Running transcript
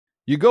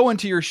You go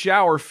into your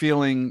shower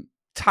feeling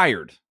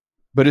tired,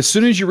 but as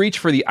soon as you reach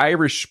for the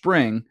Irish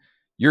Spring,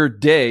 your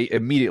day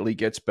immediately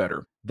gets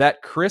better.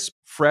 That crisp,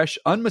 fresh,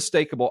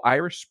 unmistakable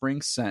Irish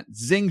Spring scent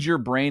zings your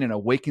brain and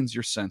awakens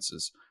your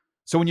senses.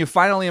 So when you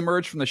finally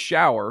emerge from the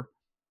shower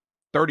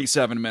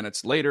 37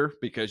 minutes later,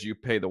 because you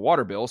pay the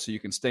water bill so you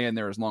can stay in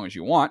there as long as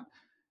you want,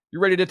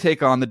 you're ready to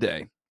take on the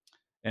day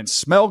and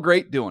smell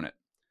great doing it.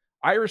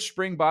 Irish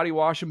Spring Body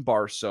Wash and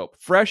Bar Soap.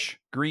 Fresh,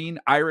 green,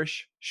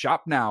 Irish.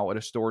 Shop now at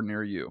a store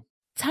near you.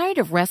 Tired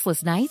of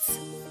restless nights?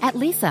 At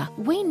Leesa,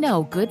 we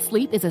know good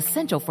sleep is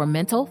essential for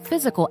mental,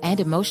 physical, and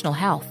emotional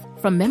health.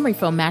 From memory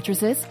foam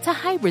mattresses to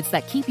hybrids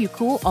that keep you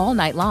cool all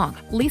night long,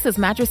 Leesa's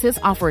mattresses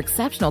offer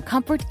exceptional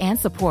comfort and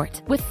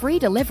support with free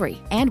delivery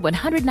and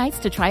 100 nights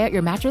to try out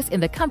your mattress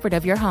in the comfort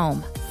of your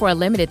home. For a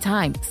limited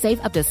time,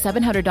 save up to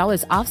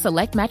 $700 off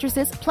select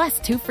mattresses plus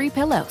 2 free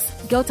pillows.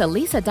 Go to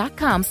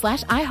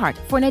leesa.com/iHeart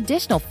for an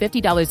additional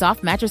 $50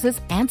 off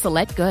mattresses and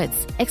select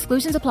goods.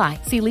 Exclusions apply.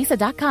 See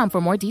leesa.com for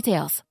more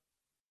details.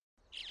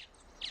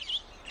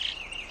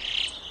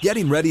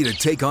 Getting ready to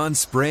take on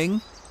spring?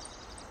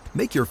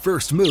 Make your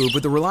first move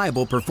with the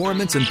reliable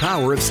performance and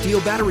power of Steel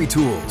battery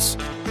tools.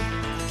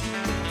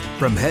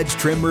 From hedge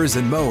trimmers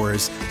and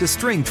mowers to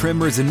string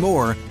trimmers and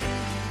more,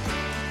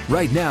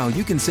 right now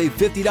you can save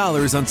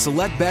 $50 on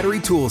select battery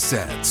tool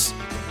sets.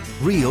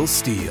 Real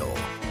Steel.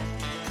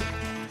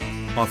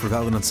 Offer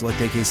valid on select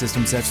AK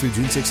system sets through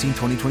June 16,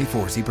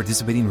 2024. See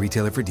participating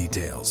retailer for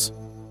details.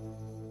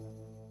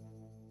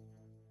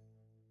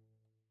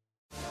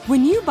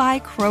 When you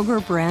buy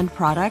Kroger brand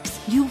products,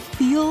 you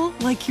feel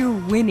like you're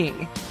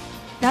winning.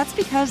 That's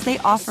because they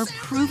offer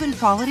proven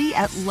quality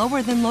at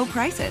lower than low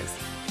prices.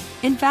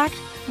 In fact,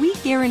 we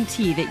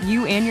guarantee that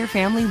you and your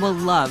family will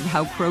love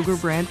how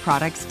Kroger brand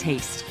products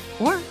taste,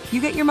 or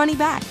you get your money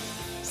back.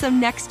 So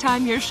next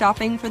time you're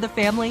shopping for the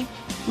family,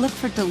 look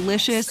for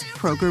delicious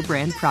Kroger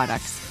brand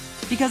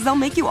products, because they'll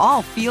make you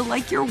all feel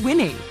like you're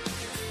winning.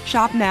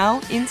 Shop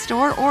now,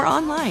 in-store, or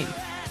online.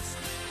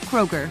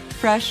 Kroger,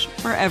 fresh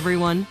for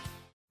everyone.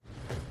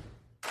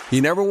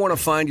 You never want to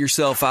find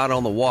yourself out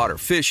on the water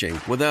fishing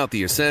without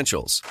the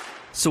essentials.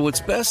 So it's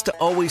best to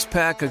always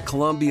pack a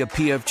Columbia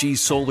PFG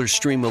Solar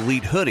Stream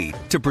Elite hoodie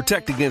to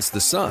protect against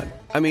the sun.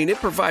 I mean, it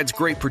provides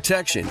great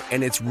protection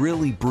and it's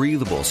really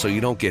breathable so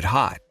you don't get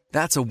hot.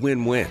 That's a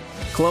win-win.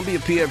 Columbia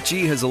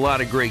PFG has a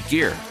lot of great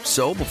gear.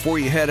 So before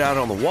you head out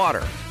on the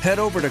water, head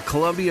over to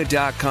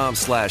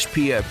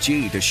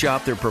Columbia.com/PFG to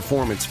shop their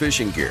performance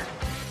fishing gear.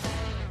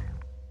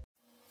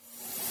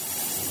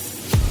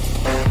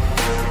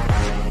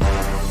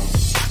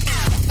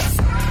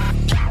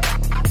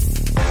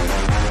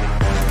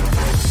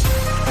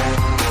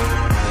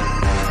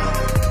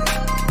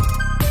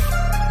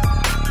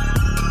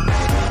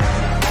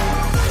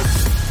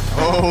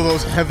 Oh,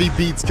 those heavy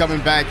beats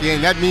coming back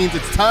in. That means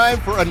it's time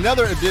for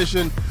another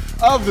edition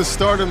of the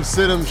Stardom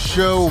Situm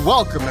Show.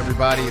 Welcome,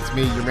 everybody. It's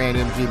me, your man,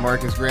 MG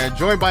Marcus Grant,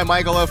 joined by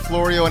Michael F.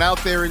 Florio, and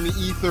out there in the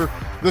ether,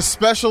 the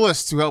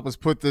specialists who help us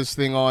put this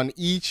thing on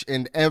each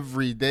and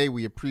every day.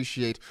 We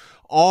appreciate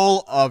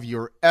all of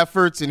your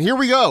efforts. And here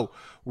we go.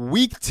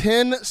 Week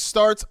 10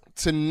 starts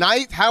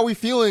tonight. How are we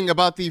feeling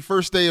about the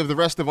first day of the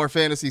rest of our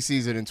fantasy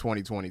season in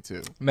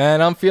 2022?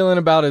 Man, I'm feeling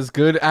about as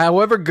good.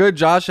 However good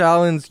Josh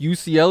Allen's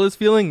UCL is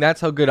feeling,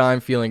 that's how good I'm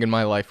feeling in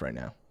my life right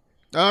now.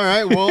 All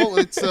right, well,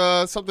 it's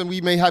something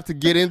we may have to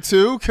get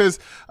into because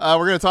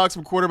we're going to talk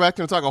some quarterback.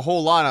 Going to talk a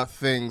whole lot of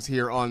things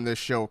here on this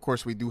show. Of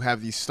course, we do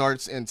have these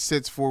starts and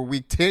sits for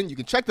Week 10. You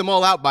can check them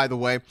all out, by the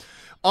way,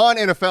 on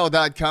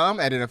NFL.com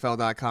at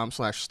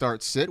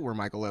NFL.com/startsit, where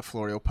Michael F.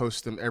 Florio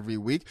posts them every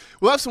week.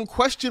 We'll have some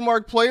question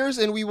mark players,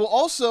 and we will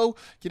also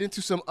get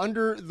into some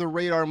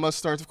under-the-radar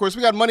must-starts. Of course,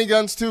 we got money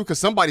guns, too, because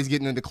somebody's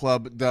getting into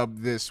Club Dub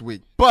this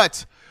week.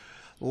 But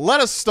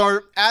let us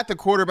start at the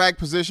quarterback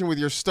position with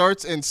your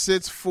starts and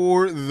sits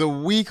for the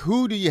week.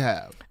 Who do you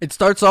have? It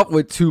starts off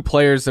with two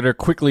players that are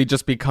quickly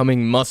just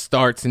becoming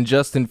must-starts in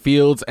Justin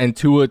Fields and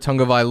Tua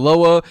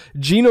Tagovailoa.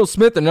 Geno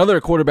Smith,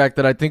 another quarterback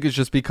that I think is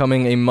just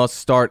becoming a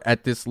must-start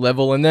at this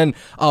level. And then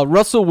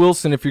Russell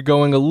Wilson, if you're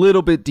going a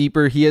little bit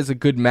deeper, he has a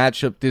good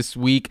matchup this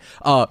week.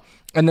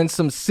 And then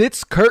some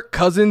sits, Kirk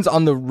Cousins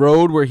on the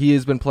road where he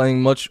has been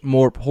playing much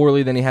more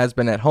poorly than he has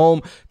been at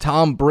home.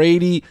 Tom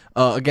Brady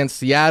against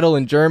Seattle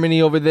and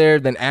Germany over there.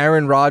 Then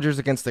Aaron Rodgers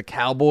against the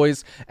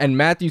Cowboys. And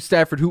Matthew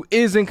Stafford, who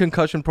is in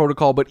concussion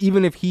protocol, but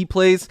even if he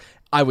plays,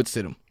 I would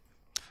sit him.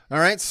 All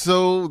right,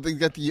 so they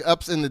got the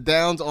ups and the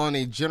downs on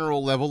a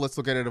general level. Let's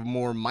look at it at a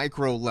more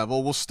micro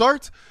level. We'll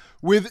start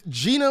with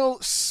Geno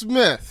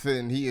Smith,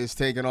 and he is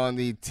taking on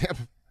the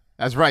Tampa.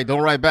 That's right. Don't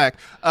write back.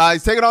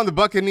 He's taking on the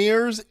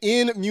Buccaneers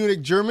in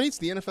Munich, Germany. It's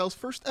the NFL's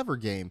first ever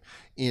game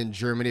in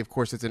Germany. Of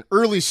course, it's an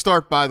early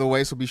start, by the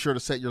way, so be sure to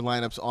set your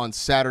lineups on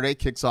Saturday.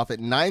 Kicks off at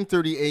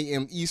 9:30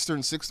 a.m.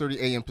 Eastern, 6:30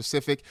 a.m.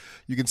 Pacific.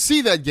 You can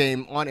see that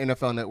game on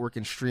NFL Network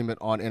and stream it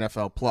on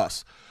NFL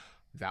Plus.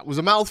 That was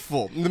a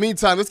mouthful. In the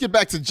meantime, let's get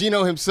back to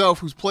Geno himself,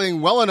 who's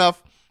playing well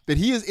enough that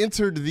he has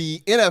entered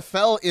the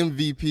NFL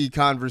MVP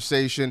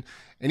conversation.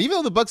 And even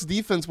though the Bucs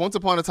defense once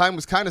upon a time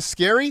was kind of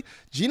scary,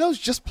 Geno's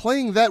just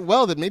playing that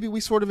well that maybe we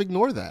sort of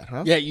ignore that,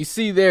 huh? Yeah, you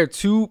see there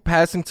 2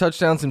 passing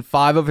touchdowns in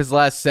 5 of his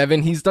last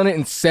 7. He's done it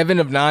in 7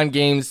 of 9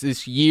 games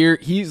this year.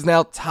 He's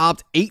now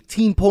topped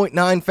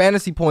 18.9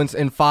 fantasy points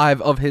in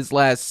 5 of his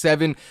last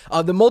 7.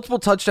 The multiple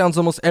touchdowns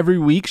almost every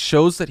week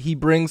shows that he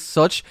brings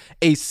such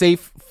a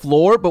safe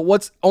floor, but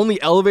what's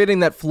only elevating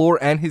that floor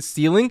and his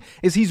ceiling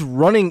is he's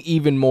running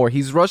even more.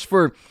 He's rushed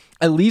for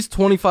at least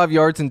 25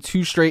 yards in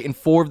 2 straight in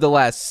 4 of the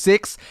last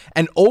 6,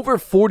 and over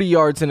 40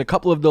 yards in a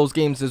couple of those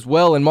games as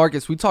well. And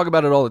Marcus, we talk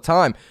about it all the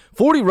time.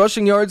 40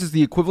 rushing yards is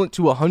the equivalent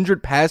to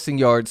 100 passing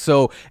yards.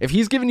 So if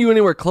he's giving you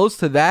anywhere close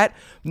to that,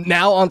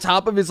 now on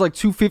top of his like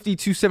 250,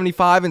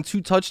 275 and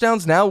 2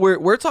 touchdowns, now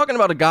we're talking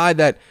about a guy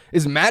that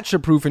is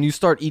matchup proof and you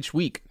start each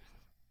week.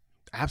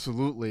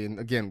 Absolutely. And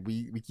again,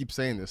 we keep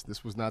saying this.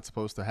 This was not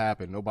supposed to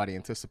happen. Nobody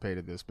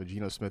anticipated this, but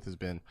Geno Smith has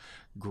been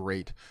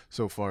great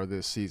so far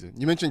this season.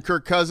 You mentioned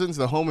Kirk Cousins,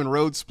 the home and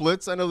road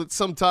splits. I know that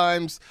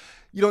sometimes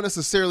you don't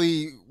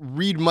necessarily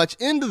read much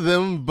into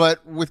them,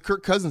 but with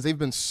Kirk Cousins, they've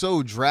been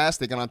so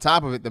drastic. And on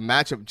top of it, the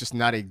matchup just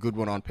not a good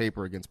one on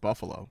paper against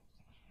Buffalo.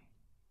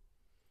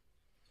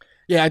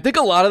 Yeah, I think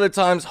a lot of the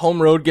times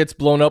home road gets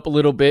blown up a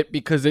little bit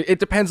because it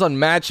depends on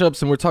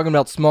matchups and we're talking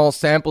about small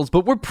samples,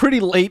 but we're pretty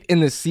late in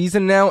the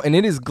season now and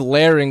it is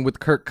glaring with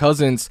Kirk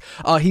Cousins.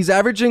 He's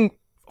averaging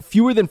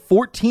fewer than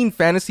 14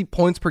 fantasy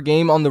points per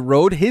game on the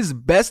road. His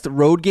best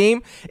road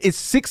game is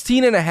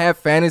 16.5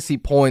 fantasy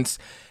points.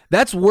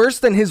 That's worse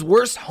than his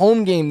worst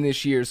home game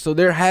this year. So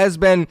there has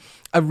been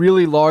a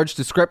really large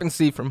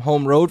discrepancy from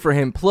home road for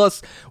him.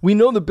 Plus, we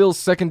know the Bills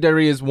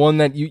secondary is one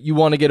that you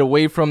want to get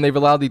away from. They've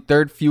allowed the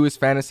 3rd fewest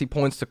fantasy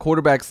points to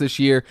quarterbacks this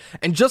year.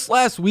 And just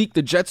last week,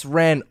 the Jets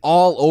ran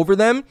all over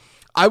them.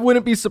 I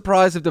wouldn't be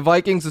surprised if the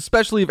Vikings,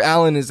 especially if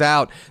Allen is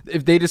out,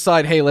 if they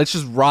decide, hey, let's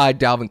just ride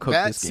Dalvin Cook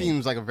this game. That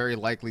seems like a very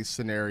likely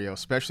scenario,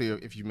 especially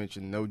if you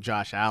mentioned no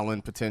Josh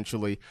Allen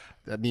potentially.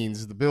 That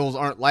means the Bills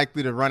aren't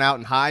likely to run out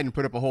and hide and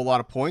put up a whole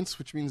lot of points,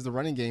 which means the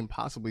running game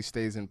possibly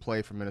stays in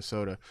play for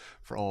Minnesota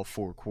for all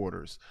 4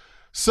 quarters.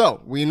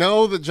 So we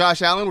know that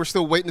Josh Allen, we're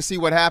still waiting to see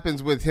what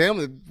happens with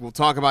him. We'll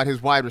talk about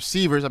his wide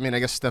receivers. I mean, I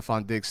guess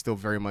Stephon Diggs still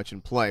very much in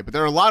play. But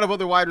there are a lot of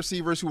other wide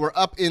receivers who are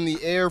up in the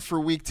air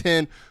for Week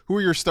 10. Who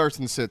are your starts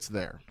and sits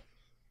there?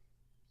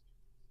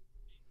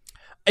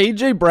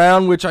 A.J.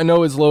 Brown, which I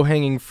know is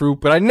low-hanging fruit,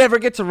 but I never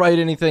get to write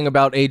anything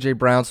about A.J.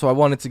 Brown, so I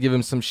wanted to give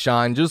him some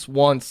shine just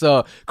once.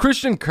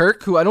 Christian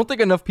Kirk, who I don't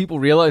think enough people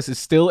realize is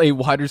still a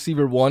wide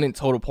receiver 1 in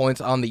total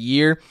points on the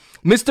year.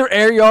 Mr.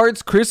 Air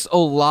Yards, Chris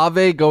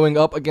Olave going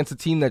up against a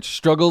team that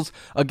struggles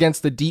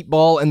against the deep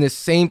ball, and the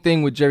same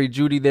thing with Jerry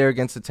Jeudy there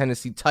against the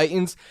Tennessee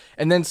Titans.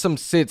 And then some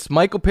sits.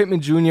 Michael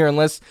Pittman Jr.,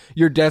 unless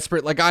you're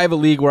desperate. Like, I have a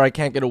league where I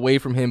can't get away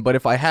from him, but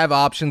if I have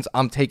options,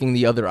 I'm taking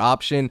the other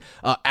option.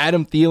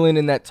 Adam Thielen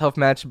in that tough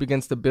matchup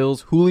against the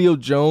Bills. Julio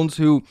Jones,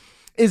 who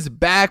is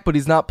back, but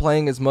he's not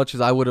playing as much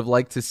as I would have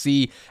liked to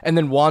see. And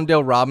then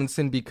Wan'Dale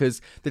Robinson, because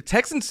the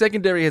Texans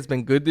secondary has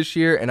been good this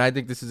year, and I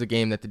think this is a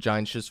game that the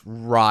Giants just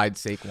ride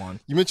Saquon.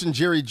 You mentioned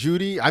Jerry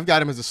Jeudy. I've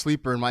got him as a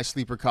sleeper in my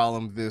sleeper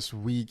column this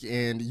week,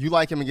 and you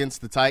like him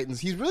against the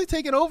Titans. He's really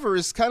taken over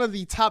as kind of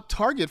the top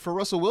target for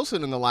Russell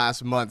Wilson in the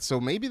last month, so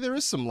maybe there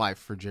is some life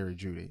for Jerry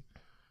Jeudy.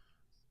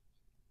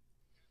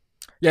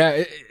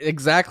 Yeah,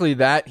 exactly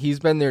that. He's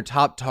been their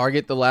top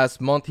target the last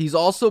month. He's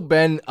also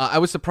been, I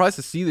was surprised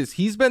to see this,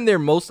 he's been their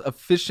most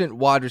efficient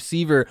wide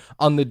receiver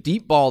on the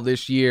deep ball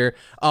this year,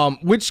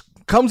 which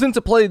comes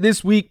into play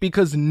this week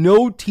because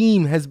no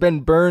team has been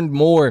burned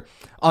more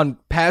on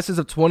passes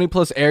of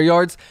 20-plus air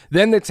yards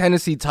than the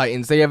Tennessee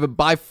Titans. They have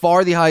by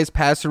far the highest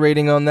passer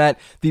rating on that,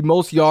 the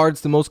most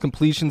yards, the most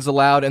completions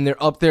allowed, and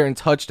they're up there in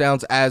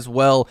touchdowns as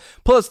well.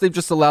 Plus, they've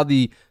just allowed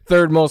the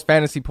 3rd most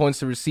fantasy points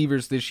to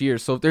receivers this year.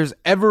 So if there's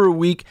ever a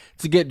week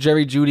to get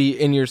Jerry Jeudy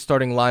in your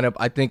starting lineup,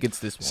 I think it's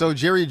this one. So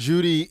Jerry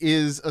Jeudy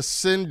is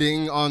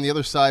ascending. On the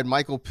other side,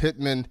 Michael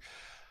Pittman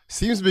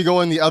seems to be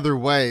going the other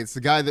way. It's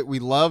the guy that we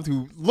loved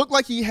who looked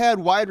like he had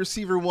wide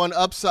receiver 1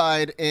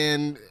 upside,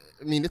 and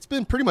I mean, it's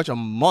been pretty much a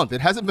month.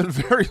 It hasn't been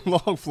very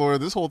long,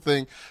 Florida. This whole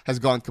thing has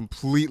gone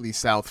completely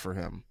south for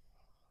him.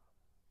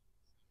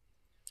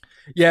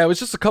 Yeah, it was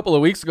just a couple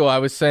of weeks ago I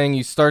was saying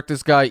you start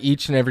this guy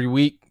each and every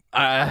week.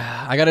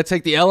 I got to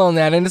take the L on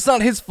that, and it's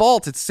not his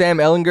fault. It's Sam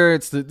Ehlinger.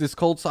 It's this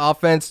Colts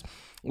offense.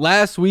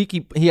 Last week,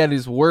 he had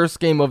his worst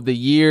game of the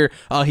year.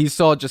 He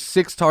saw just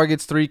 6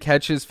 targets, 3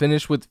 catches,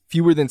 finished with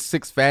fewer than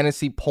 6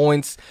 fantasy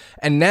points.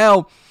 And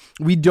now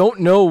we don't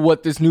know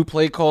what this new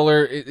play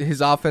caller, his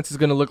offense is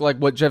going to look like,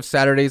 what Jeff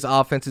Saturday's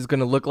offense is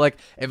going to look like.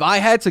 If I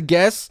had to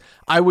guess,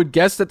 I would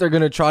guess that they're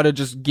going to try to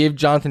just give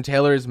Jonathan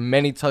Taylor as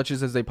many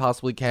touches as they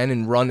possibly can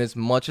and run as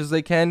much as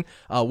they can,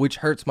 which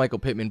hurts Michael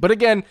Pittman. But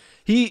again,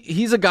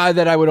 he's a guy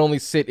that I would only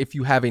sit if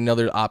you have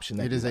another option.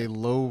 It is a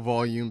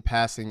low-volume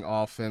passing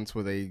offense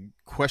with a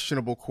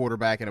questionable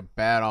quarterback and a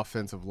bad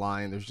offensive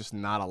line. There's just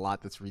not a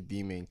lot that's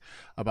redeeming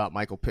about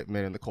Michael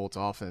Pittman and the Colts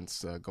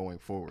offense going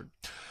forward.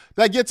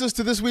 That gets us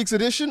to this week's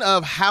edition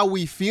of How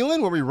We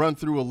Feeling, where we run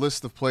through a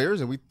list of players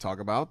and we talk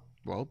about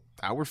well,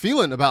 how we're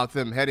feeling about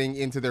them heading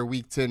into their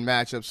Week 10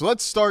 matchup. So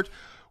let's start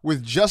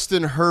with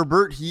Justin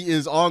Herbert. He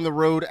is on the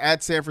road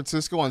at San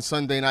Francisco on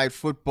Sunday Night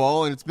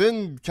Football, and it's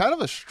been kind of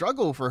a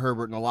struggle for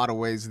Herbert in a lot of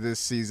ways this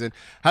season.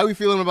 How are we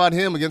feeling about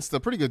him against a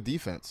pretty good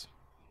defense?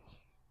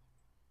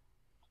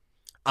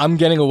 I'm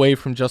getting away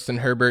from Justin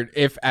Herbert,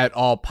 if at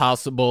all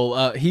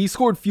possible. He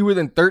scored fewer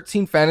than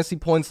 13 fantasy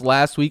points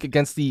last week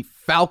against the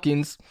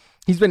Falcons.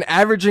 He's been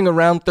averaging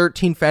around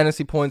 13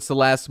 fantasy points the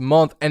last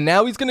month, and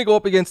now he's going to go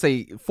up against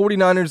a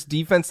 49ers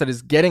defense that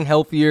is getting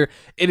healthier.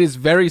 It is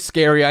very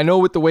scary. I know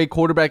with the way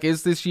quarterback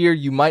is this year,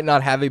 you might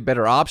not have a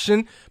better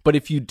option, but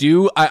if you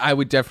do, I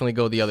would definitely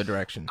go the other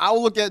direction.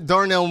 I'll look at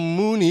Darnell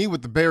Mooney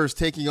with the Bears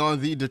taking on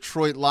the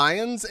Detroit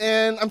Lions,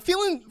 and I'm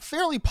feeling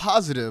fairly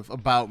positive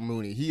about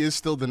Mooney. He is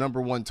still the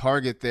number one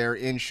target there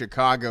in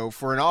Chicago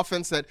for an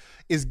offense that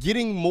is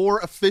getting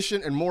more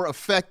efficient and more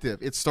effective.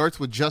 It starts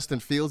with Justin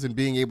Fields and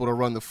being able to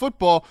run the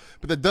football,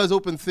 but that does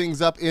open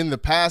things up in the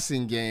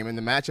passing game, and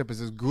the matchup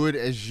is as good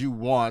as you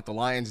want. The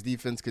Lions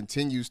defense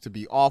continues to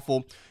be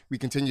awful. We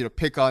continue to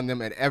pick on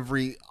them at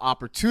every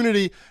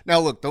opportunity. Now,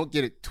 look, don't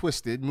get it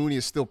twisted. Mooney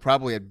is still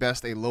probably at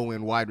best a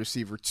low-end wide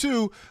receiver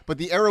too, but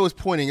the arrow is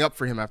pointing up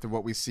for him after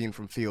what we've seen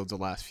from Fields the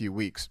last few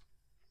weeks.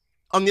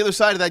 On the other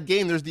side of that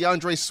game, there's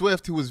DeAndre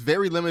Swift, who was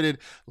very limited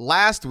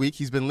last week.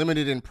 He's been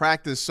limited in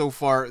practice so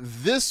far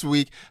this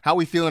week. How are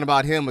we feeling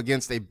about him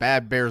against a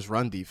bad Bears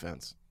run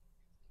defense?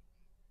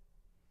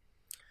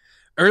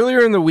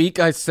 Earlier in the week,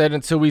 I said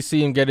until we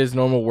see him get his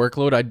normal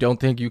workload, I don't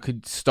think you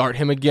could start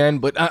him again,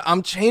 but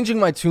I'm changing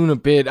my tune a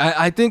bit.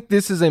 I think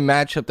this is a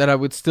matchup that I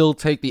would still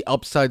take the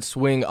upside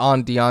swing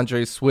on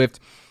DeAndre Swift.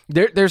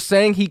 They're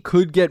saying he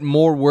could get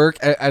more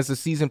work as the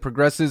season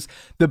progresses.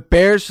 The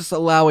Bears just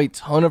allow a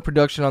ton of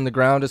production on the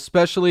ground,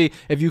 especially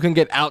if you can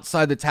get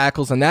outside the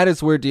tackles, and that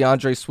is where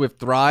DeAndre Swift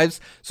thrives.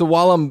 So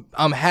while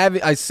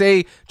I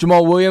say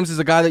Jamal Williams is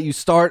a guy that you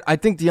start, I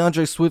think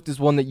DeAndre Swift is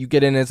one that you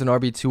get in as an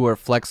RB2 or a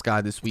flex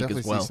guy this week Definitely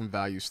as well. See some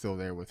value still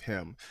there with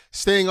him.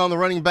 Staying on the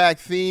running back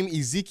theme,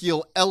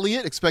 Ezekiel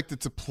Elliott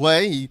expected to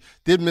play. He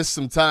did miss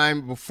some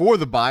time before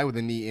the bye with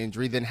a knee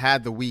injury, then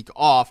had the week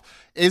off.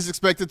 Is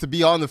expected to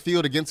be on the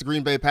field against the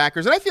Green Bay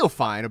Packers, and I feel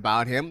fine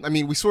about him. I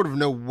mean, we sort of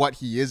know what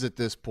he is at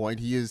this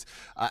point. He is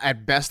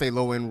at best a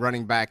low-end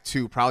running back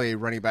 2, probably a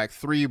running back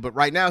 3, but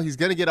right now he's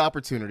going to get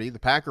opportunity. The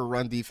Packer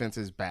run defense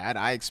is bad.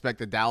 I expect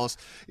that Dallas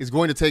is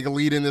going to take a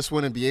lead in this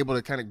one and be able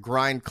to kind of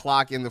grind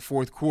clock in the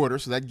fourth quarter,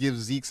 so that gives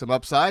Zeke some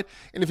upside.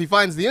 And if he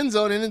finds the end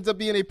zone, it ends up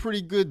being a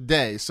pretty good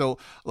day. So,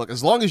 look,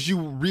 as long as you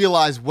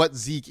realize what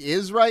Zeke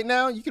is right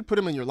now, you can put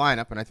him in your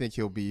lineup, and I think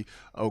he'll be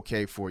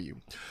okay for you.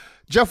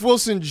 Jeff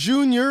Wilson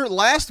Jr.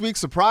 last week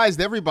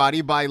surprised everybody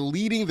by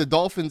leading the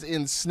Dolphins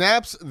in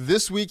snaps.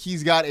 This week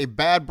he's got a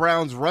bad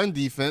Browns run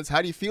defense.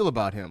 How do you feel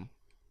about him?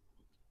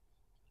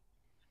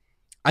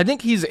 I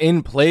think he's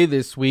in play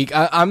this week.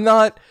 I'm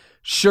not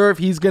sure if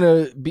he's going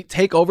to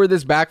take over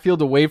this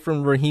backfield away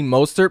from Raheem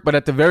Mostert, but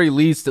at the very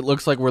least, it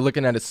looks like we're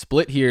looking at a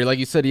split here. Like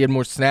you said, he had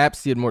more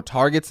snaps, he had more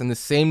targets, and the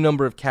same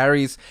number of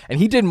carries, and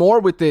he did more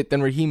with it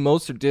than Raheem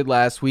Mostert did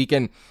last week,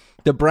 and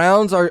the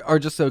Browns are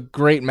just a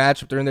great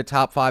matchup. They're in the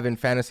top 5 in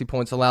fantasy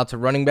points allowed to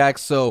running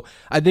backs. So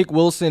I think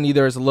Wilson,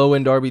 either as a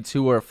low-end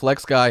RB2 or a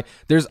flex guy,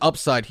 there's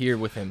upside here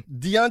with him.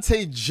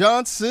 Deontay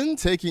Johnson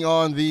taking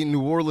on the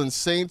New Orleans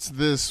Saints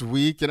this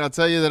week. And I'll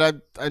tell you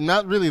that I'm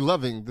not really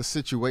loving the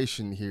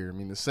situation here. I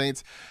mean, the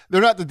Saints,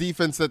 they're not the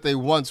defense that they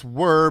once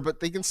were, but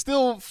they can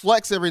still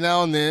flex every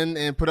now and then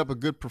and put up a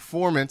good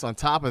performance. On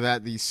top of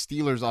that, the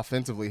Steelers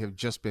offensively have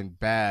just been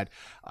bad.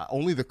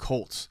 Only the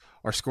Colts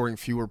are scoring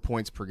fewer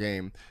points per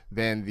game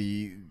than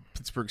the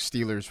Pittsburgh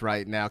Steelers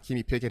right now.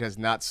 Kenny Pickett has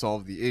not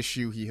solved the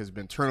issue. He has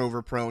been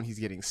turnover prone. He's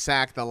getting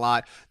sacked a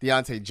lot.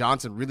 Deontay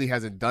Johnson really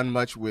hasn't done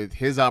much with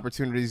his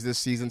opportunities this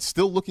season.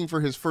 Still looking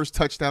for his first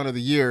touchdown of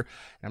the year.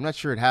 And I'm not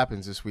sure it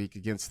happens this week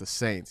against the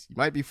Saints. You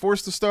might be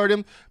forced to start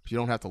him, but you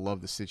don't have to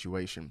love the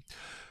situation.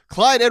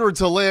 Clyde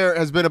Edwards-Helaire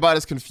has been about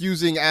as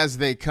confusing as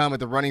they come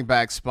at the running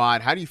back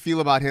spot. How do you feel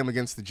about him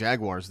against the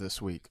Jaguars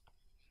this week?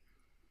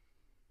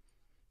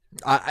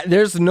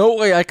 There's no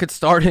way I could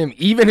start him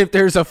even if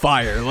there's a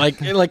fire. Like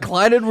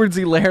Clyde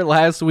Edwards-Helaire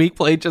last week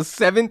played just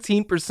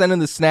 17% of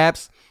the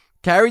snaps,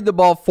 carried the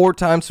ball 4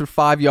 times for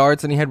 5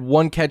 yards, and he had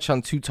 1 catch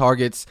on 2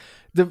 targets.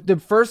 The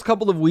first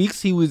couple of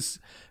weeks he was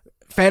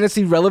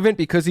fantasy relevant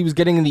because he was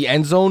getting in the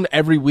end zone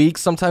every week,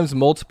 sometimes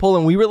multiple,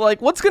 and we were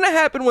like, what's going to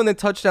happen when the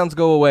touchdowns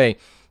go away?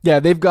 Yeah,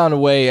 they've gone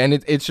away, and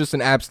it's just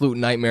an absolute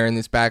nightmare in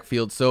this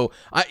backfield. So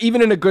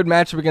even in a good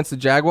matchup against the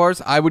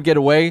Jaguars, I would get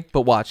away,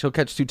 but watch, he'll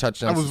catch 2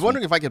 touchdowns. I was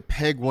wondering if I could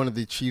peg one of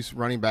the Chiefs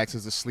running backs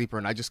as a sleeper,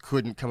 and I just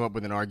couldn't come up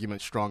with an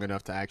argument strong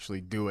enough to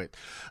actually do it.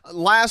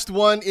 Last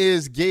one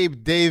is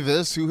Gabe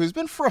Davis, who has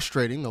been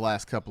frustrating the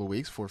last couple of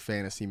weeks for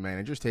fantasy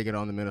managers, taking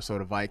on the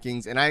Minnesota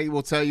Vikings. And I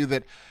will tell you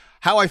that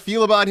how I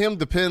feel about him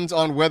depends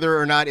on whether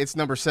or not it's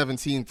number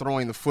 17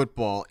 throwing the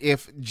football.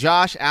 If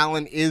Josh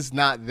Allen is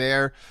not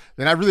there,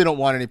 then I really don't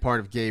want any part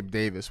of Gabe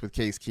Davis with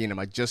Case Keenum.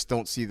 I just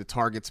don't see the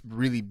targets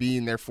really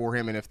being there for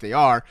him, and if they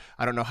are,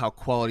 I don't know how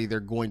quality they're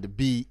going to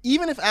be.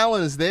 Even if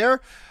Allen is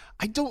there,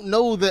 I don't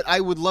know that I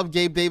would love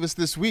Gabe Davis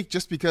this week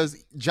just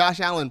because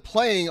Josh Allen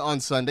playing on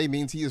Sunday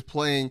means he is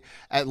playing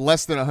at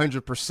less than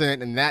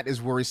 100%, and that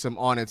is worrisome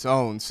on its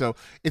own. So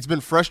it's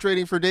been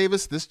frustrating for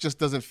Davis. This just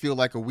doesn't feel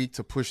like a week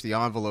to push the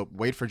envelope,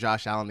 wait for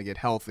Josh Allen to get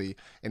healthy,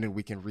 and then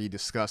we can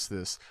rediscuss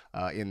this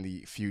in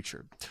the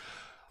future.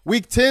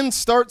 Week 10,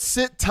 start,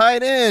 sit,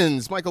 tight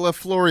ends. Michael F.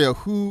 Florio,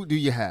 who do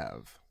you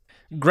have?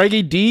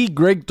 Greg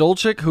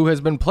Dulcich, who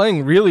has been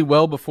playing really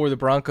well before the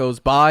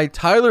Broncos bye.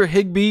 Tyler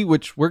Higbee,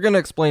 which we're going to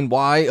explain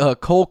why.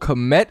 Cole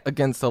Kmet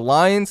against the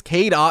Lions.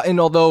 Cade Otton,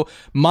 although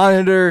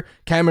monitor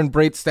Cameron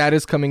Brate's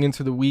status coming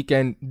into the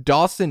weekend.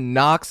 Dawson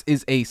Knox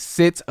is a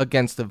sit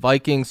against the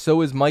Vikings.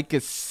 So is Mike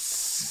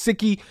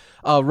Gesicki,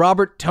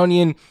 Robert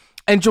Tonyan,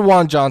 and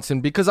Jawan Johnson,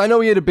 because I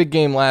know he had a big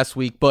game last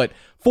week, but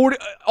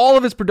all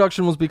of his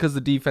production was because the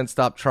defense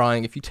stopped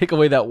trying. If you take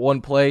away that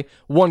one play,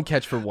 one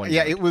catch for 1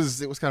 Yeah, yard. it was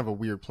kind of a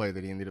weird play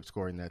that he ended up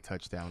scoring that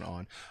touchdown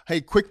on.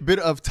 Hey, quick bit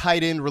of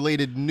tight end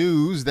related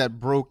news that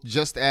broke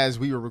just as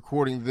we were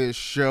recording this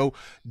show.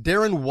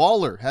 Darren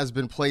Waller has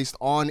been placed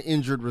on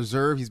injured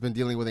reserve. He's been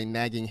dealing with a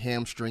nagging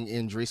hamstring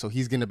injury, so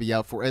he's going to be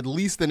out for at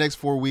least the next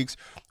 4 weeks.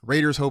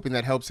 Raiders hoping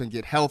that helps him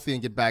get healthy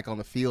and get back on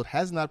the field.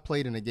 Has not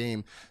played in a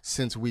game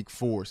since week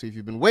 4. So if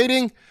you've been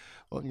waiting,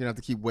 well, you're going to have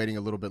to keep waiting a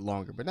little bit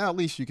longer. But now at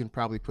least you can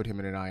probably put him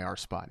in an IR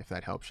spot if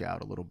that helps you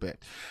out a little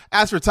bit.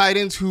 As for tight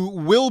ends who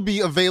will be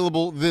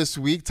available this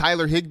week,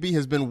 Tyler Higbee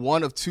has been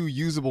one of 2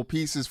 usable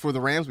pieces for the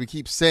Rams. We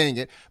keep saying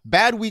it.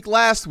 Bad week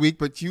last week,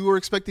 but you were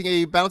expecting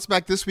a bounce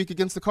back this week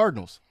against the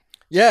Cardinals.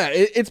 Yeah,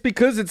 it's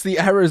because it's the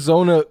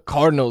Arizona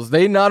Cardinals.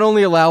 They not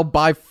only allow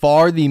by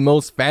far the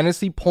most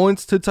fantasy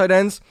points to tight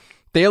ends,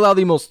 they allow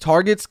the most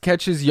targets,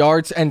 catches,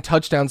 yards, and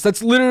touchdowns.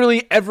 That's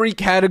literally every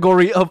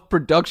category of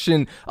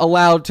production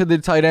allowed to the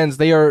tight ends.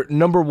 They are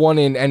number 1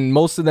 in, and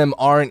most of them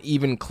aren't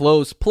even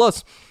close.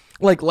 Plus,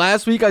 like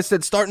last week, I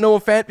said start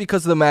Noah Fant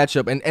because of the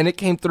matchup, and it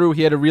came through.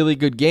 He had a really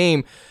good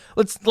game.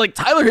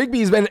 Tyler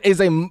Higbee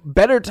is a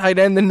better tight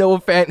end than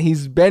Noah Fant.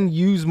 He's been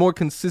used more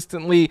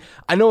consistently.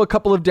 I know a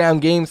couple of down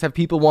games have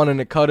people wanting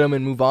to cut him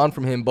and move on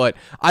from him, but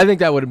I think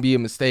that would be a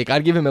mistake.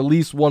 I'd give him at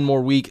least one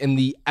more week in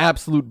the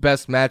absolute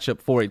best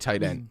matchup for a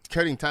tight end.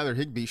 Cutting Tyler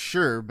Higbee,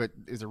 sure, but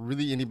is there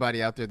really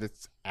anybody out there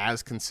that's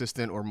as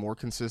consistent or more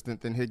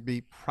consistent than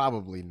Higbee?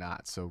 Probably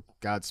not. So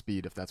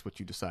Godspeed if that's what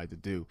you decide to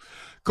do.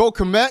 Cole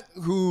Kmet,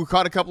 who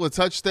caught a couple of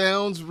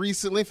touchdowns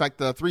recently. In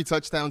fact, 3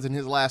 touchdowns in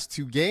his last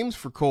 2 games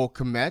for Cole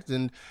Kmet.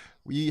 And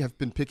we have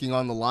been picking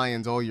on the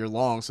Lions all year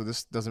long, so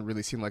this doesn't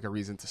really seem like a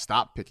reason to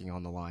stop picking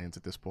on the Lions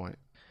at this point.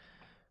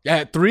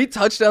 Yeah, 3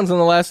 touchdowns in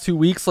the last 2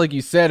 weeks, like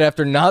you said,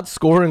 after not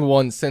scoring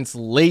one since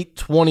late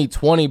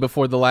 2020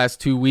 before the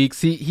last 2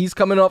 weeks. He's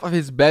coming off of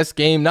his best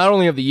game, not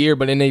only of the year,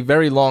 but in a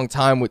very long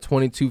time with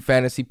 22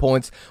 fantasy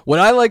points. What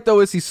I like, though,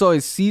 is he saw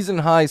his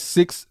season-high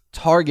 6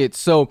 targets.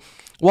 So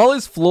while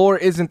his floor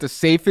isn't the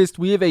safest,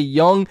 we have a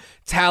young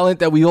talent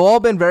that we've all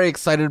been very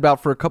excited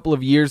about for a couple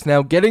of years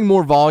now, getting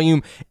more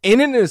volume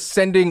in an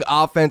ascending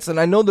offense. And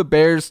I know the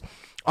Bears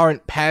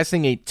aren't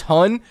passing a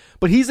ton,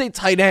 but he's a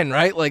tight end,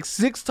 right? Like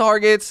 6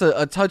 targets,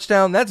 a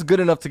touchdown, that's good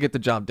enough to get the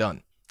job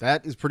done.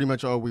 That is pretty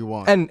much all we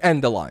want.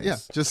 And the Lions. Yeah,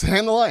 just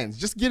hand the Lions.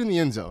 Just get in the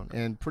end zone,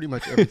 and pretty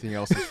much everything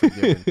else is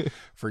forgiven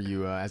for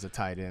you as a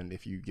tight end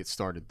if you get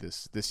started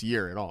this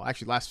year at all.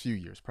 Actually, last few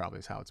years probably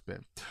is how it's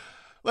been.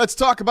 Let's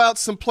talk about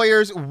some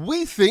players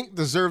we think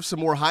deserve some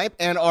more hype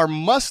and our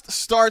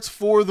must-starts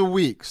for the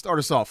week. Start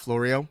us off,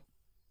 Florio.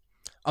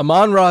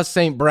 Amon-Ra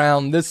St.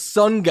 Brown, the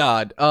sun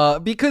god,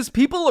 because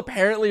people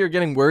apparently are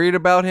getting worried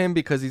about him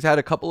because he's had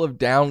a couple of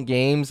down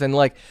games, and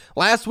like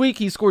last week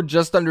he scored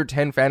just under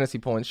 10 fantasy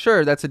points.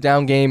 Sure, that's a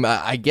down game,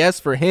 I guess,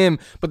 for him,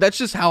 but that's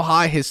just how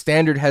high his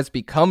standard has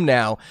become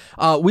now.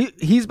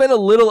 He's been a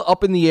little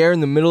up in the air in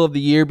the middle of the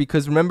year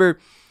because remember,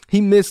 he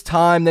missed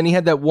time, then he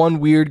had that one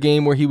weird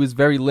game where he was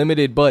very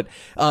limited, but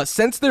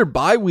since their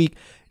bye week,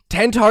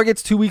 10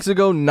 targets 2 weeks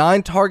ago,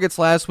 9 targets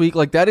last week.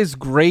 Like, that is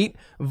great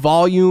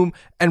volume,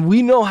 and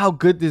we know how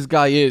good this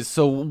guy is.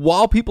 So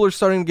while people are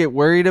starting to get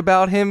worried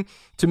about him,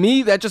 to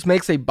me, that just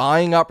makes a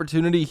buying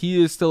opportunity.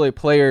 He is still a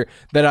player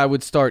that I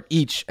would start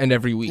each and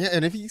every week. Yeah,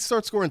 and if he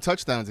starts scoring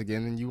touchdowns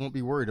again, then you won't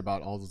be worried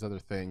about all those other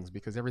things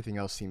because everything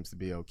else seems to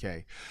be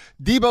okay.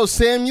 Deebo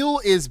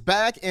Samuel is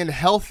back and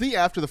healthy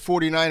after the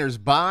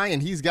 49ers bye,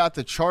 and he's got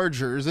the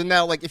Chargers. And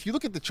now, like, if you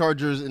look at the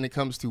Chargers and it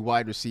comes to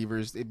wide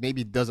receivers, it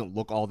maybe doesn't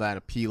look all that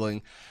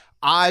appealing.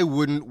 I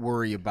wouldn't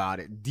worry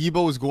about it.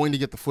 Deebo is going to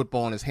get the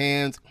football in his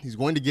hands. He's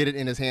going to get it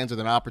in his hands with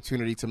an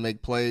opportunity to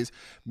make plays.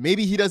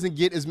 Maybe he doesn't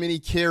get as many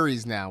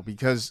carries now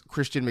because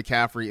Christian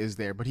McCaffrey is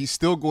there, but he's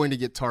still going to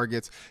get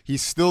targets.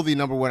 He's still the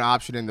number 1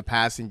 option in the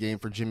passing game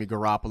for Jimmy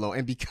Garoppolo.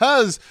 And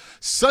because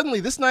suddenly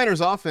this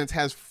Niners offense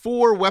has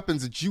 4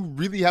 weapons that you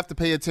really have to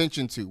pay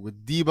attention to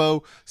with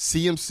Deebo,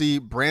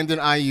 CMC, Brandon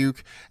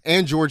Ayuk,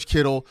 and George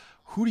Kittle.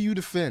 Who do you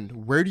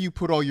defend? Where do you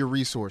put all your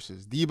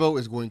resources? Deebo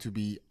is going to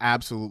be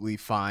absolutely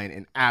fine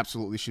and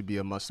absolutely should be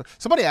a must.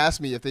 Somebody asked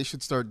me if they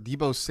should start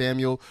Deebo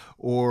Samuel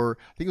or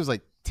I think it was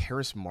like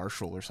Terrace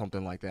Marshall or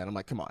something like that. I'm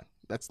like, come on.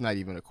 That's not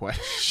even a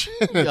question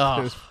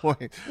at this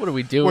point. What are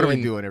we doing? What are we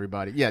doing,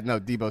 everybody? Yeah, no,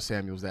 Deebo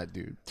Samuel's that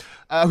dude.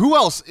 Who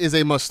else is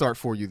a must-start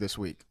for you this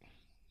week?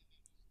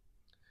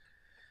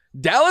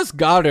 Dallas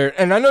Goedert,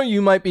 and I know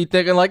you might be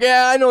thinking like,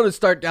 yeah, I know to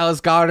start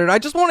Dallas Goedert. I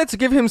just wanted to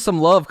give him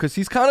some love because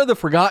he's kind of the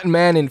forgotten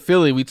man in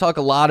Philly. We talk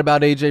a lot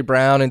about A.J.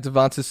 Brown and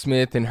Devonta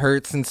Smith and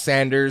Hurts and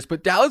Sanders,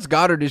 but Dallas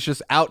Goedert is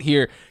just out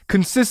here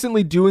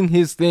consistently doing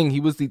his thing. He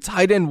was the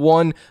tight end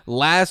 1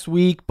 last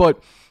week,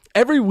 but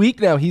every week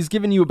now, he's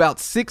given you about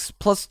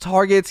 6+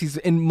 targets. He's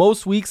in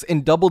most weeks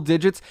in double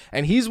digits,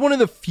 and he's one of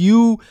the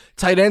few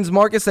tight ends,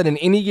 Marcus, that in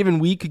any given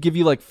week could give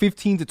you like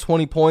 15 to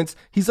 20 points.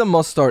 He's a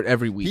must-start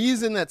every week.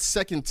 He's in that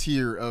second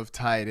tier of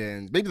tight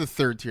ends, maybe the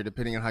third tier,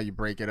 depending on how you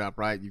break it up,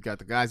 right? You've got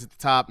the guys at the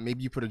top.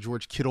 Maybe you put a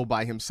George Kittle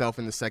by himself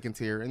in the second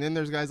tier, and then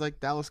there's guys like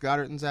Dallas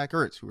Goedert and Zach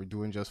Ertz who are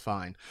doing just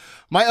fine.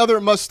 My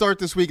other must-start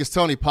this week is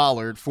Tony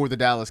Pollard for the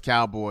Dallas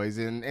Cowboys,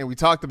 and we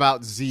talked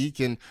about Zeke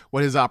and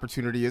what his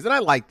opportunity is, and I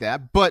like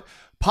that, but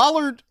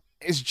Pollard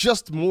is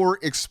just more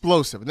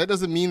explosive. And that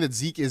doesn't mean that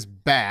Zeke is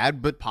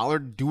bad, but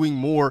Pollard doing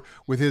more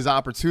with his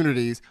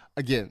opportunities.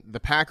 Again, the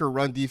Packer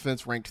run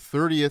defense ranked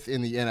 30th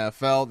in the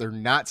NFL. They're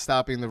not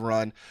stopping the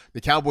run.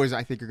 The Cowboys,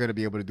 I think, are going to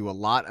be able to do a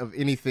lot of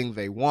anything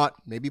they want.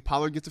 Maybe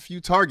Pollard gets a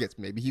few targets.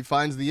 Maybe he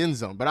finds the end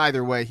zone. But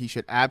either way, he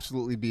should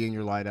absolutely be in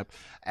your lineup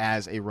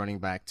as a running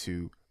back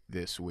 2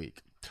 this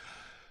week.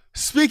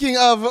 Speaking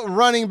of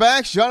running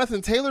backs,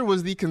 Jonathan Taylor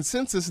was the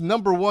consensus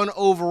number 1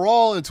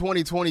 overall in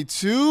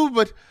 2022,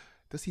 but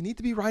does he need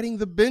to be riding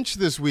the bench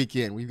this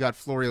weekend? We've got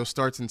Florio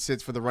starts and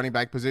sits for the running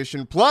back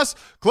position, plus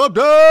Club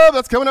Dub.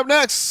 That's coming up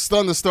next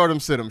on the Stardom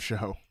Situm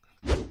Show.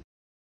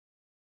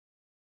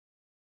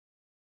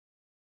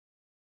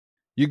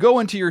 You go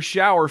into your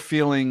shower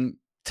feeling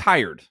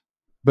tired,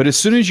 but as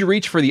soon as you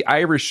reach for the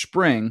Irish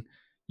Spring,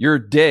 your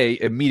day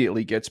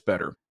immediately gets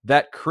better.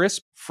 That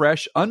crisp,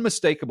 fresh,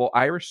 unmistakable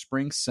Irish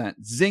Spring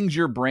scent zings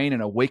your brain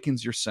and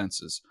awakens your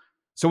senses.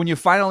 So when you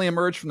finally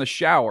emerge from the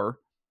shower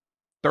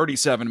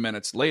 37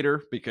 minutes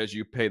later, because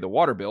you pay the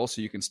water bill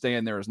so you can stay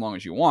in there as long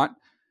as you want,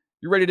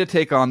 you're ready to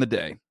take on the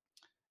day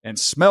and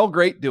smell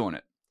great doing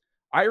it.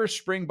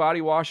 Irish Spring Body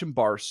Wash and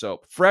Bar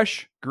Soap.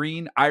 Fresh,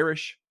 green,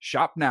 Irish.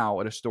 Shop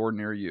now at a store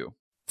near you.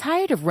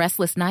 Tired of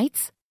restless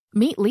nights?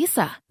 Meet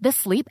Lisa, the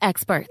sleep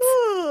experts.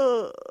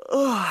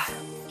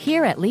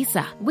 Here at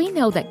Lisa, we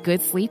know that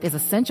good sleep is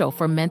essential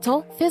for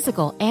mental,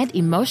 physical, and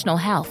emotional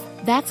health.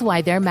 That's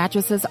why their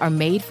mattresses are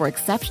made for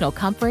exceptional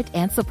comfort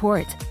and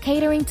support,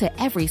 catering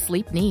to every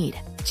sleep need.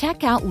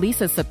 Check out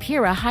Lisa's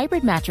Sapira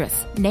Hybrid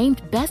Mattress,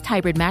 named Best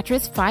Hybrid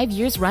Mattress 5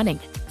 years running.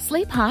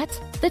 Sleep hot?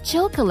 The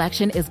Chill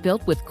Collection is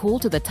built with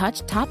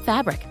cool-to-the-touch top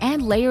fabric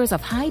and layers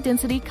of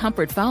high-density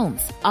comfort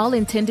foams, all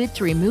intended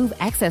to remove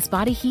excess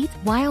body heat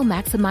while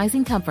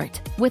maximizing comfort.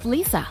 With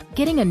Lisa,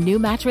 getting a new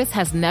mattress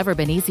has never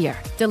been easier.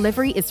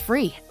 Delivery is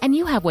free, and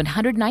you have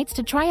 100 nights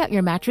to try out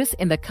your mattress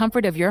in the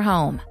comfort of your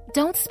home.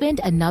 Don't spend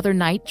another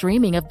night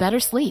dreaming of better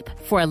sleep.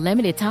 For a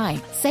limited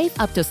time, save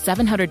up to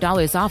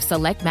 $700 off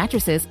select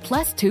mattresses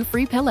plus 2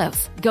 free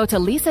pillows. Go to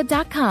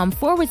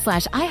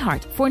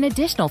lisa.com/iHeart for an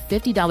additional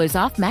 $50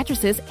 off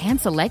mattresses and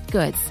select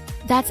goods.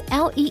 That's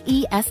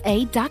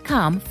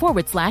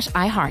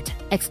LEESA.com/iHeart.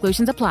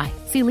 Exclusions apply.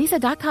 See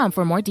lisa.com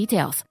for more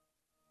details.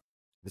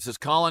 This is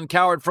Colin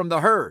Cowherd from The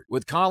Herd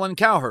with Colin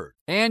Cowherd.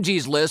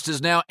 Angie's List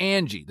is now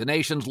Angie, the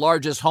nation's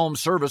largest home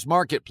service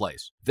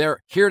marketplace. They're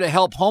here to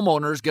help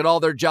homeowners get all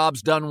their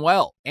jobs done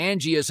well.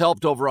 Angie has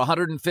helped over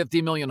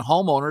 150 million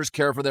homeowners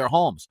care for their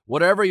homes.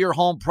 Whatever your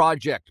home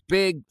project,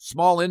 big,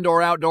 small,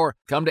 indoor, outdoor,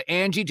 come to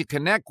Angie to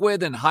connect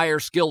with and hire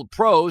skilled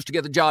pros to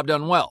get the job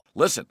done well.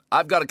 Listen,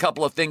 I've got a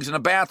couple of things in a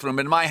bathroom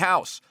in my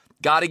house.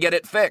 Got to get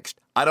it fixed.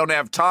 I don't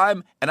have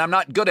time, and I'm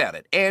not good at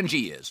it.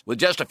 Angie is. With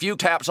just a few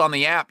taps on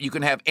the app, you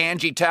can have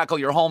Angie tackle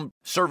your home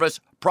service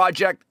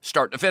project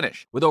start to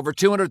finish. With over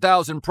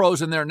 200,000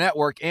 pros in their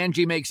network,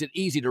 Angie makes it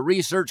easy to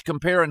research,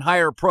 compare, and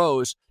hire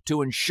pros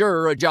to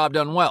ensure a job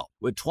done well.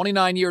 With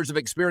 29 years of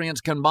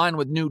experience combined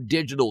with new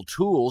digital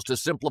tools to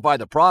simplify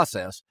the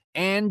process,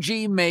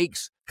 Angie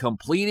makes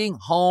completing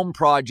home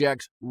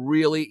projects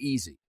really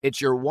easy.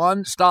 It's your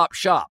one-stop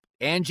shop.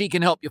 Angie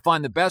can help you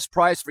find the best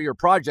price for your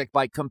project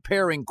by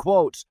comparing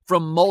quotes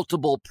from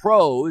multiple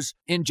pros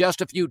in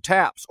just a few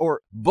taps,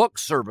 or book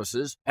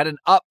services at an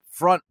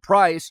upfront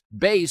price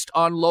based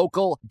on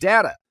local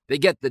data. They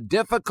get the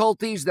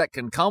difficulties that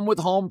can come with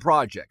home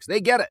projects.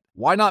 They get it.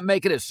 Why not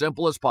make it as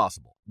simple as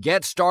possible?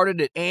 Get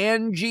started at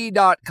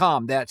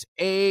Angie.com. That's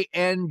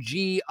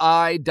ANGI.com,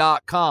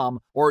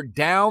 or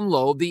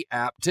download the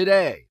app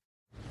today.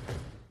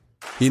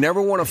 You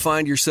never want to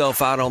find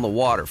yourself out on the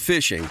water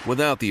fishing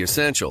without the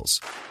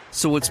essentials.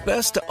 So it's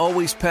best to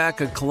always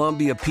pack a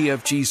Columbia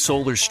PFG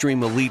Solar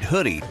Stream Elite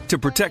hoodie to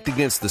protect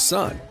against the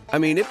sun. I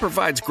mean, it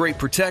provides great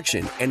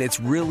protection, and it's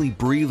really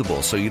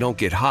breathable so you don't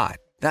get hot.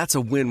 That's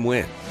a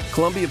win-win.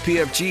 Columbia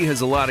PFG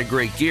has a lot of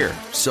great gear.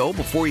 So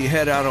before you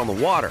head out on the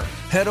water,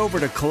 head over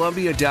to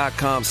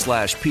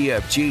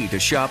Columbia.com/PFG to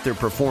shop their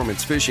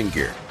performance fishing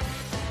gear.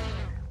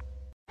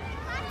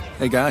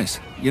 Hey guys,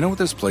 You know what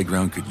this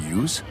playground could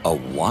use? A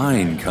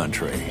wine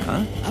country,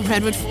 huh? A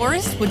redwood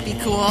forest would be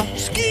cool.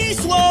 Ski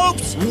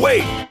slopes!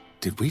 Wait!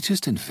 Did we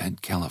just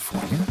invent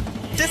California?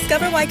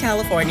 Discover why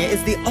California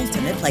is the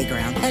ultimate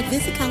playground at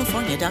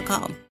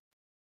visitcalifornia.com.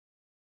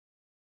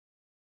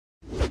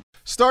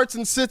 Starts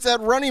and sits at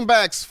running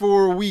backs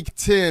for Week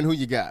 10. Who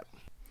you got?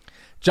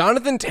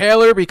 Jonathan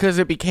Taylor, because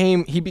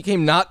he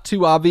became not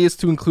too obvious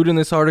to include in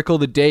this article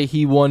the day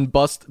he won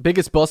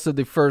biggest bust of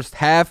the first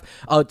half.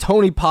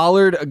 Tony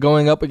Pollard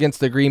going up against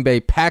the Green Bay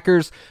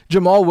Packers.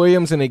 Jamal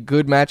Williams in a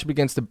good matchup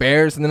against the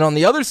Bears. And then on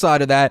the other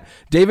side of that,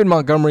 David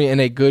Montgomery in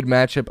a good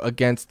matchup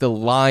against the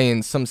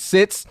Lions. Some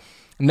sits.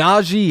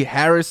 Najee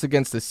Harris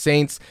against the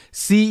Saints,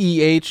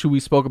 CEH, who we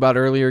spoke about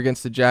earlier,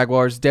 against the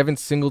Jaguars, Devin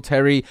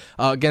Singletary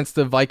against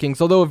the Vikings.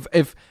 Although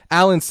if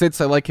Allen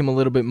sits, I like him a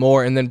little bit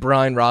more. And then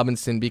Brian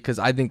Robinson, because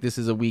I think this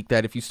is a week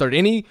that if you start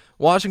any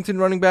Washington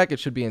running back, it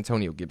should be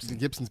Antonio Gibson.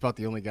 Gibson's about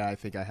the only guy I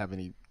think I have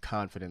any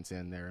confidence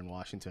in there in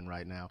Washington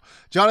right now.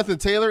 Jonathan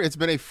Taylor, it's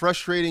been a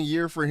frustrating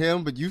year for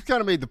him, but you've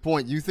kind of made the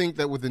point. You think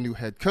that with a new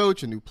head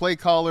coach, a new play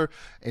caller,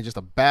 and just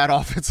a bad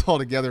offense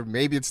altogether,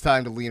 maybe it's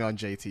time to lean on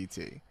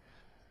JTT.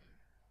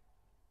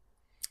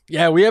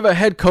 Yeah, we have a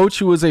head coach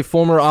who was a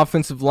former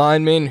offensive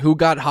lineman who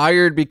got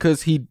hired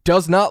because he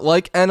does not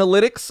like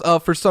analytics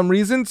for some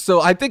reason.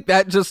 So I think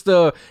that just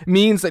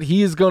means that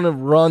he is going to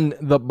run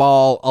the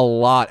ball a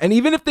lot. And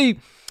even if they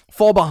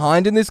fall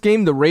behind in this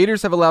game, the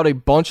Raiders have allowed a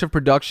bunch of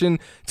production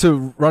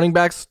to running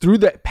backs through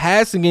the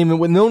passing game. And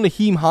with no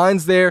Naheem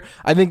Hines there,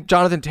 I think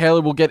Jonathan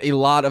Taylor will get a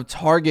lot of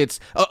targets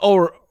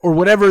or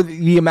whatever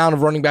the amount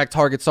of running back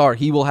targets are.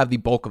 He will have the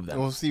bulk of them.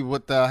 We'll see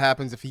what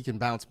happens if he can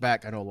bounce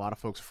back. I know a lot of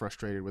folks are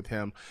frustrated with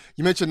him.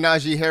 You mentioned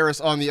Najee Harris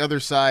on the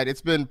other side.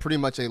 It's been pretty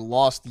much a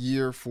lost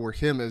year for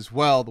him as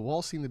well. The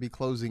walls seem to be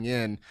closing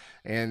in,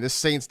 and this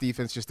Saints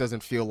defense just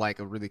doesn't feel like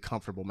a really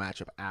comfortable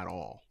matchup at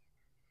all.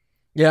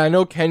 Yeah, I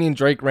know Kenyon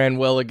Drake ran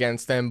well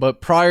against them,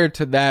 but prior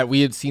to that,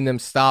 we had seen them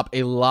stop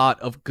a lot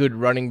of good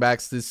running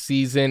backs this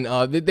season.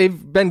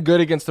 They've been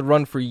good against the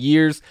run for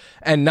years,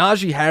 and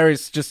Najee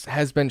Harris just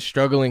has been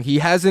struggling. He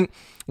hasn't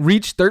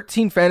reached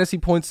 13 fantasy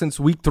points since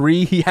week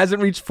 3. He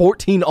hasn't reached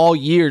 14 all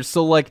year.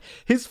 So like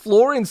his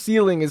floor and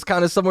ceiling is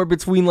kind of somewhere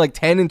between like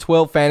 10 and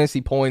 12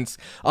 fantasy points.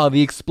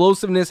 The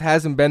explosiveness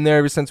hasn't been there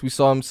ever since we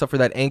saw him suffer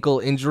that ankle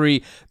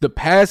injury. The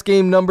pass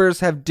game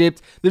numbers have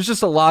dipped. There's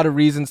just a lot of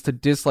reasons to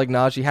dislike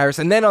Najee Harris.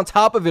 And then on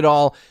top of it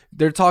all,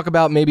 they're talk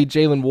about maybe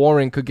Jaylen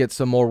Warren could get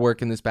some more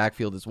work in this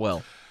backfield as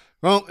well.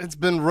 Well, it's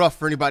been rough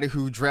for anybody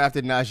who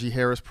drafted Najee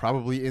Harris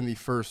probably in the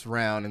first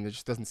round, and there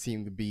just doesn't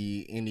seem to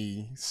be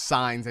any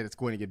signs that it's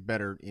going to get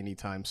better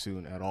anytime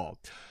soon at all.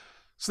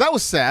 So that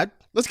was sad.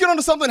 Let's get on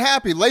to something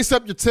happy. Lace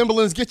up your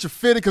Timberlands, get you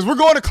fitted, because we're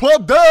going to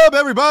Club Dub,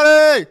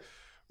 everybody!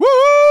 Woo!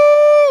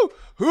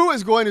 Who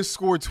is going to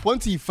score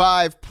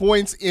 25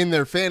 points in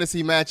their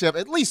fantasy matchup?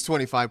 At least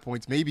 25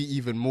 points, maybe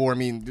even more. I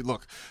mean,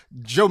 look,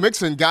 Joe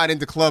Mixon got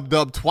into Club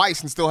Dub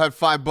twice and still had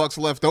 $5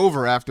 left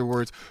over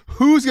afterwards.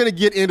 Who's going to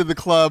get into the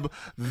club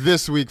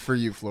this week for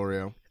you,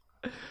 Florio?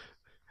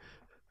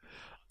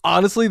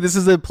 Honestly, this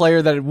is a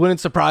player that it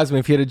wouldn't surprise me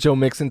if he had a Joe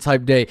Mixon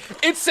type day.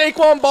 It's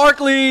Saquon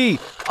Barkley.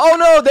 Oh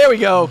no, there we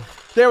go.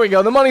 There we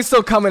go. The money's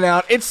still coming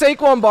out. It's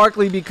Saquon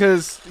Barkley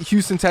because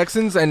Houston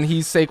Texans, and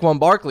he's Saquon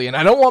Barkley. And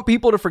I don't want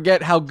people to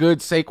forget how good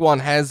Saquon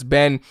has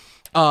been.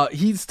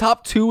 He's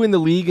top 2 in the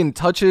league in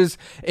touches,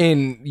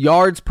 in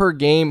yards per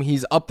game.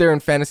 He's up there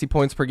in fantasy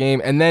points per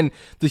game. And then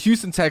the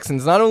Houston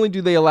Texans, not only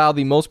do they allow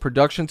the most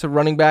production to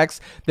running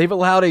backs, they've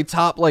allowed a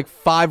top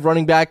 5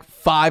 running back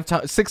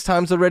 6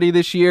 times already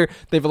this year.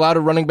 They've allowed a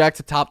running back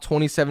to top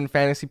 27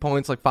 fantasy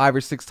points 5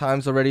 or 6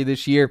 times already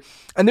this year.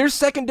 And their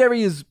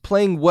secondary is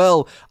playing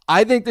well.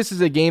 I think this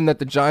is a game that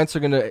the Giants are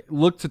going to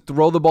look to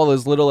throw the ball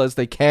as little as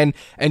they can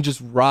and just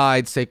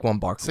ride Saquon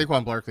Barkley.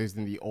 Saquon Barkley is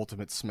in the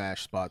ultimate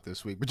smash spot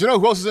this week. But you know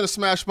who else is in a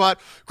smash spot?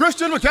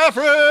 Christian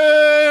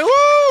McCaffrey! Woo!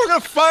 We're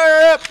going to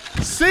fire up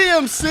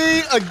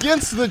CMC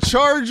against the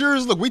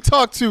Chargers. Look, we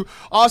talked to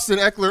Austin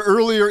Eckler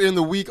earlier in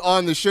the week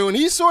on the show, and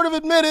he sort of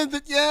admitted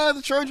that,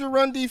 the Charger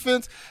run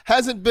defense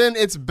hasn't been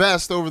its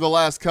best over the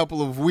last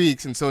couple of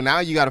weeks. And so now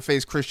you got to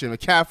face Christian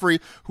McCaffrey,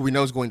 who we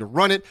know is going to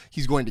run it.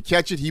 He's going to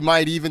catch it. He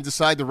might even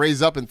decide to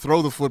raise up and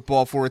throw the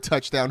football for a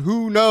touchdown.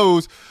 Who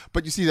knows?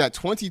 But you see that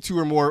 22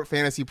 or more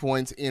fantasy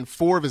points in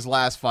 4 of his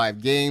last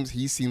 5 games.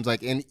 He seems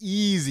like an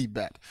easy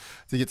bet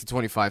to get to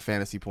 25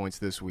 fantasy points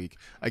this week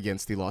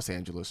against the Los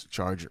Angeles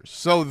Chargers.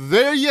 So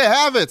there you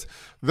have it.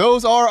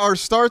 Those are our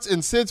starts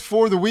and sits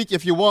for the week.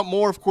 If you want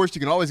more, of course, you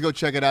can always go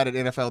check it out at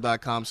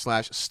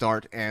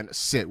NFL.com/start and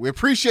sit. We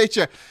appreciate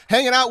you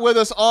hanging out with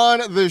us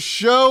on the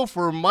show.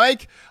 For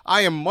Mike,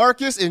 I am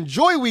Marcus.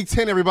 Enjoy week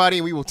 10, everybody,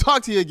 and we will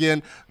talk to you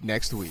again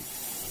next week.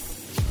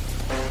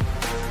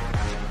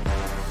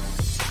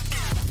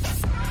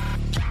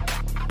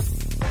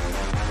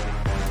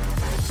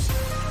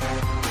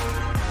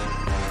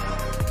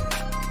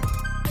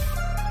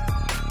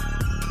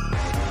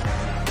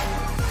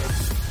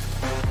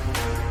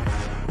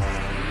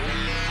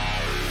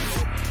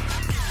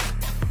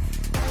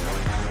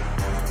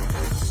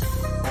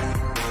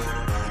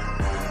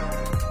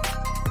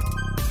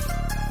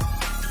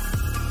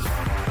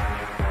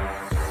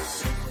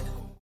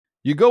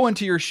 You go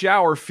into your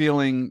shower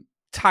feeling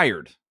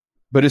tired,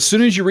 but as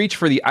soon as you reach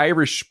for the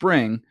Irish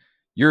Spring,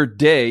 your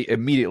day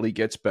immediately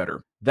gets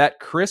better. That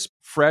crisp,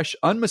 fresh,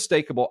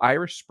 unmistakable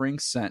Irish Spring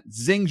scent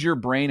zings your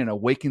brain and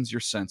awakens your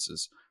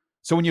senses.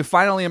 So when you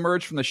finally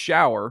emerge from the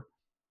shower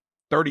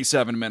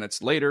 37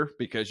 minutes later,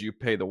 because you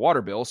pay the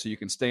water bill so you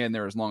can stay in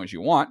there as long as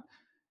you want,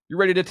 you're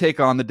ready to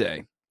take on the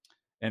day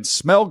and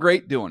smell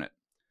great doing it.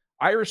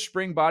 Irish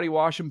Spring Body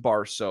Wash and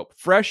Bar Soap.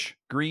 Fresh,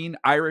 green,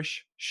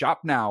 Irish.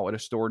 Shop now at a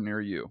store near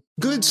you.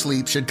 Good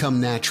sleep should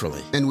come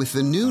naturally, and with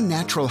the new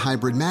Natural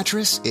Hybrid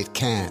mattress, it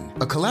can.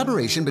 A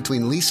collaboration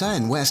between Lisa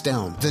and West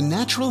Elm, the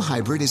Natural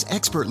Hybrid is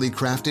expertly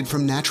crafted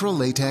from natural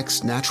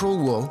latex, natural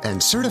wool,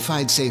 and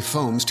certified safe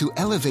foams to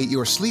elevate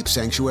your sleep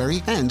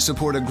sanctuary and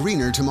support a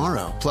greener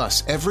tomorrow.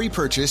 Plus, every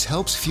purchase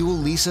helps fuel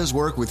Lisa's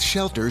work with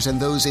shelters and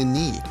those in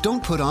need.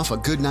 Don't put off a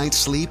good night's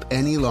sleep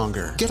any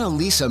longer. Get a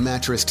Lisa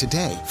mattress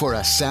today for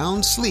a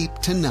sound sleep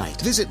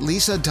tonight. Visit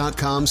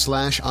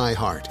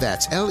lisa.com/iHeart.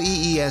 That's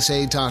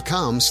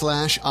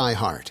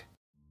LEESA.com/iHeart.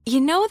 You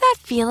know that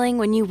feeling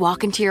when you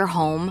walk into your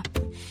home,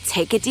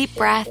 take a deep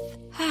breath,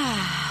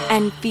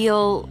 and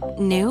feel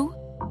new?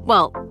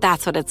 Well,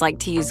 that's what it's like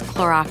to use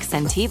Clorox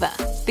Scentiva.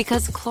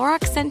 Because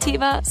Clorox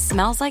Scentiva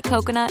smells like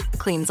coconut,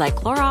 cleans like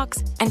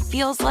Clorox, and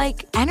feels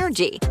like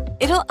energy.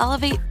 It'll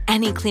elevate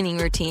any cleaning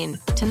routine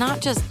to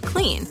not just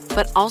clean,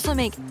 but also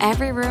make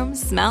every room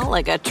smell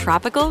like a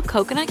tropical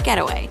coconut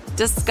getaway.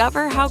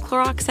 Discover how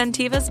Clorox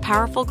Scentiva's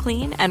powerful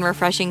clean and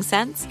refreshing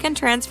scents can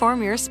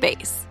transform your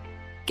space.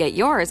 Get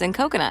yours in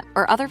coconut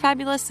or other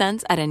fabulous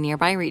scents at a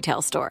nearby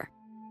retail store.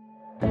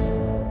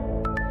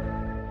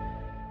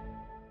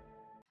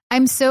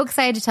 I'm so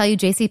excited to tell you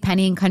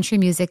JCPenney and country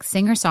music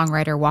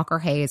singer-songwriter Walker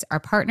Hayes are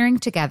partnering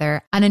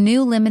together on a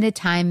new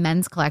limited-time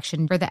men's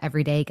collection for the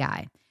everyday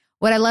guy.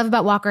 What I love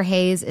about Walker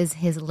Hayes is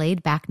his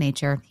laid-back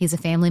nature. He's a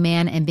family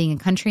man, and being a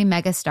country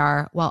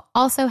megastar while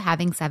also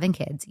having 7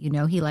 kids, you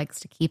know he likes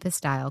to keep his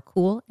style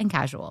cool and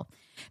casual.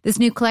 This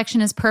new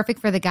collection is perfect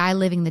for the guy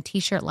living the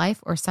t-shirt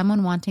life or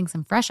someone wanting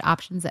some fresh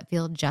options that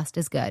feel just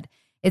as good.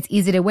 It's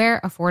easy to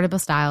wear, affordable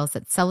styles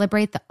that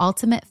celebrate the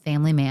ultimate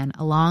family man,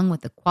 along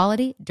with the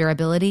quality,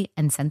 durability,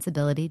 and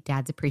sensibility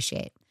dads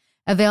appreciate.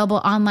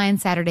 Available online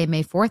Saturday,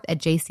 May 4th at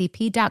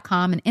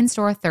jcp.com and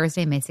in-store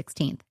Thursday, May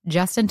 16th.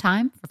 Just in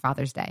time for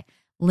Father's Day.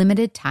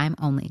 Limited time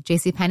only.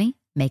 JCPenney,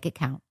 make it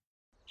count.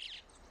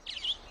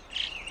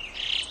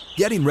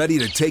 Getting ready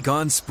to take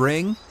on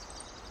spring?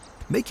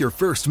 Make your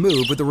first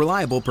move with the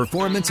reliable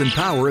performance and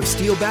power of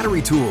Steel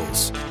battery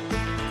tools.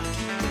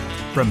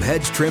 From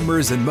hedge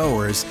trimmers and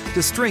mowers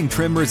to string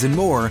trimmers and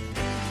more,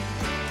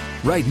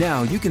 right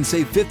now you can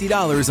save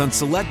 $50 on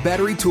select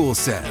battery tool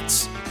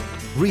sets.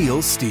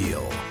 Real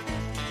Steel.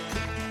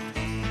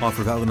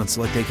 Offer valid on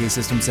select AK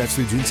system sets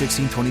through June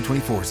 16,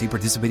 2024. See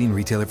participating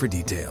retailer for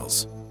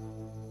details.